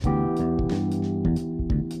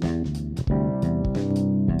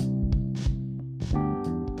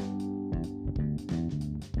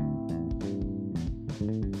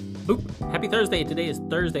Oop, happy Thursday. Today is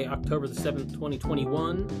Thursday, October the 7th,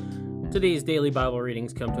 2021. Today's daily Bible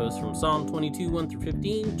readings come to us from Psalm 22, 1 through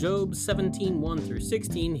 15, Job 17, 1 through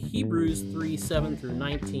 16, Hebrews 3, 7 through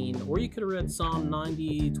 19, or you could have read Psalm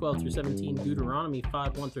 90, 12 through 17, Deuteronomy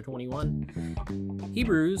 5, 1 through 21,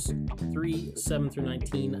 Hebrews 3, 7 through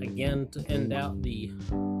 19, again to end out the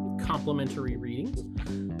complimentary readings.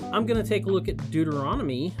 I'm going to take a look at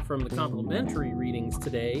Deuteronomy from the complimentary readings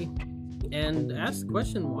today and ask the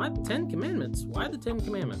question, why the Ten Commandments? Why the Ten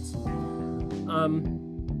Commandments?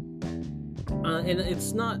 And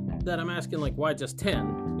it's not that I'm asking, like, why just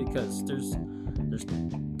 10? Because there's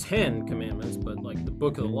 10 commandments, but, like, the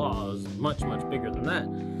book of the law is much, much bigger than that.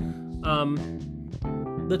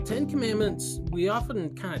 The Ten Commandments, we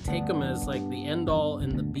often kind of take them as, like, the end-all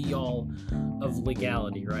and the be-all of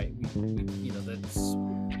legality, right?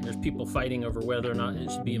 There's people fighting over whether or not it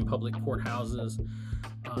should be in public courthouses,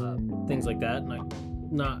 things like that, and I'm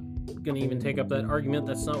not going to even take up that argument.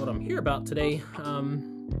 That's not what I'm here about today.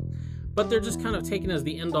 But they're just kind of taken as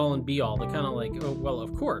the end-all and be-all. They're kind of like, oh, well,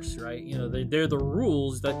 of course, right? You know, they're the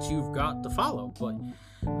rules that you've got to follow. But,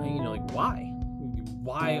 like, why?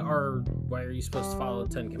 Why are you supposed to follow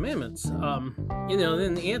the Ten Commandments?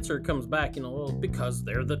 Then the answer comes back, well, because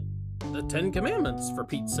they're the Ten Commandments, for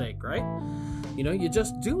Pete's sake, right? You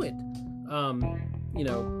just do it.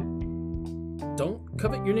 Don't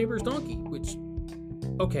covet your neighbor's donkey, which,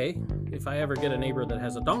 okay, if I ever get a neighbor that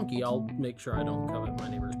has a donkey, I'll make sure I don't covet my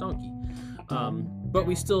neighbor's donkey. But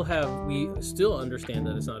we still understand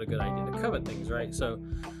that it's not a good idea to covet things, right? So,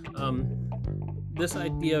 this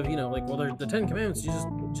idea of, they're the Ten Commandments, you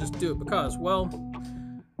just do it because, well,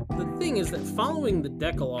 the thing is that following the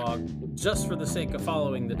Decalogue, just for the sake of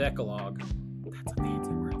following the Decalogue, that's a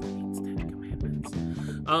fancy word that means Ten Commandments,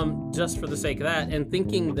 just for the sake of that, and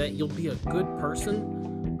thinking that you'll be a good person,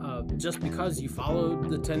 just because you followed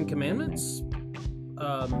the Ten Commandments,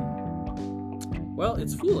 well,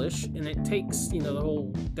 it's foolish, and it takes, the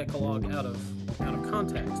whole Decalogue out of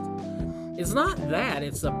context. It's not that,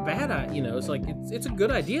 it's a bad idea, it's like, it's a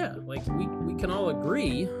good idea. Like, we can all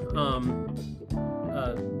agree,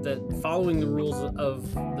 that following the rules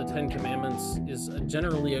of the Ten Commandments is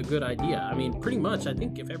generally a good idea. I mean, pretty much, I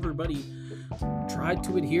think if everybody tried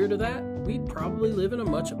to adhere to that, we'd probably live in a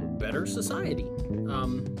much better society.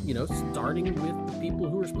 Starting with the people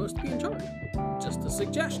who are supposed to be in charge. Just a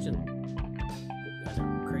suggestion. I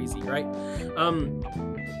know, crazy, right?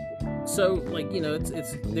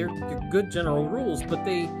 They're good general rules, but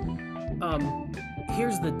they,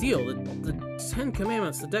 here's the deal. The Ten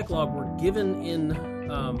Commandments, the Decalogue, were given in the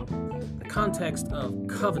context of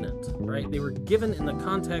covenant, right? They were given in the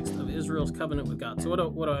context of Israel's covenant with God. So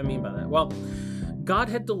what do I mean by that? Well, God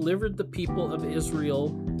had delivered the people of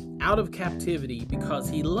Israel out of captivity because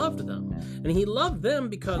he loved them. And he loved them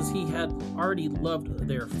because he had already loved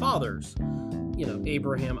their fathers,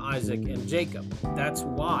 Abraham, Isaac, and Jacob. That's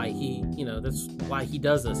why he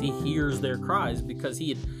does this. He hears their cries because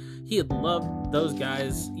he had loved those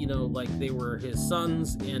guys, like they were his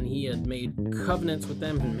sons, and he had made covenants with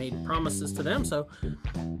them and made promises to them. So,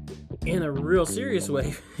 in a real serious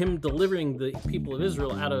way, him delivering the people of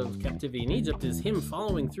Israel out of captivity in Egypt is him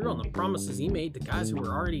following through on the promises he made to guys who were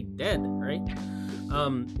already dead, right?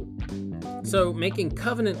 So making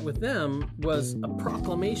covenant with them was a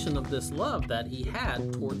proclamation of this love that he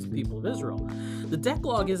had towards the people of Israel. The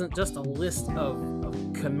Decalogue isn't just a list of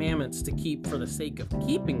commandments to keep for the sake of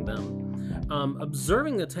keeping them.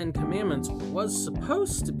 Observing the Ten Commandments was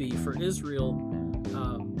supposed to be for Israel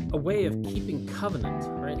a way of keeping covenant,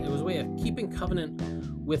 right? It was a way of keeping covenant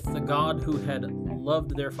with the God who had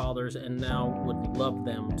loved their fathers and now would love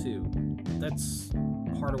them too. That's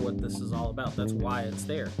part of what this is all about. That's why it's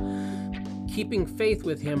there. Keeping faith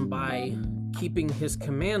with him by keeping his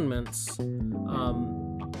commandments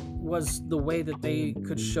was the way that they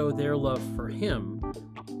could show their love for him,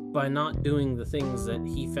 by not doing the things that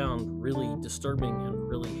he found really disturbing and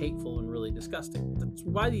really hateful and really disgusting. That's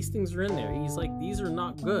why these things are in there. He's like, these are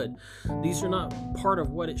not good. These are not part of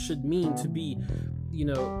what it should mean to be,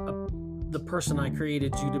 the person I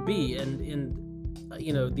created you to be. And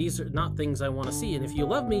these are not things I want to see. And if you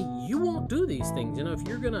love me, you won't do these things.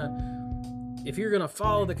 If you're gonna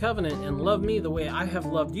follow the covenant and love me the way I have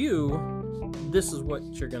loved you, this is what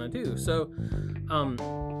you're gonna do. So,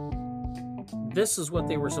 this is what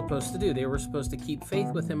they were supposed to do. They were supposed to keep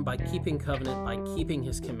faith with him by keeping covenant, by keeping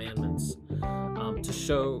his commandments, to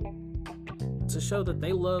show that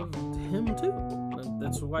they loved him too.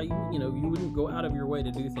 That's why you wouldn't go out of your way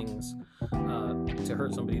to do things to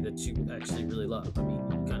hurt somebody that you actually really love. I mean,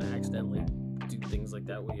 you kind of accidentally do things like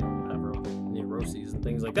that when you have neuroses and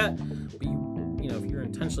things like that. But you if you're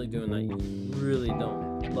intentionally doing that, you really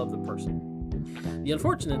don't love the person. The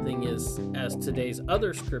unfortunate thing is, as today's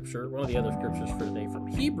other scripture, one of the other scriptures for today from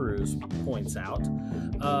Hebrews points out,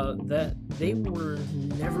 that they were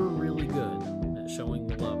never really good at showing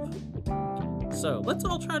love. So let's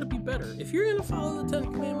all try to be better. If you're going to follow the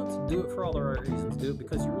Ten Commandments, do it for all the right reasons. Do it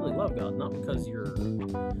because you really love God, not because you're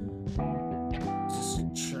just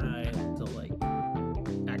trying to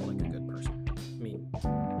act like a good person. I mean,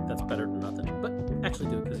 that's better than nothing, but actually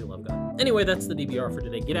do it because you love God. Anyway, that's the DBR for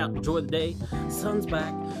today. Get out, enjoy the day. Sun's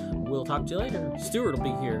back. We'll talk to you later. Stuart will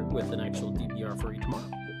be here with an actual DBR for you tomorrow.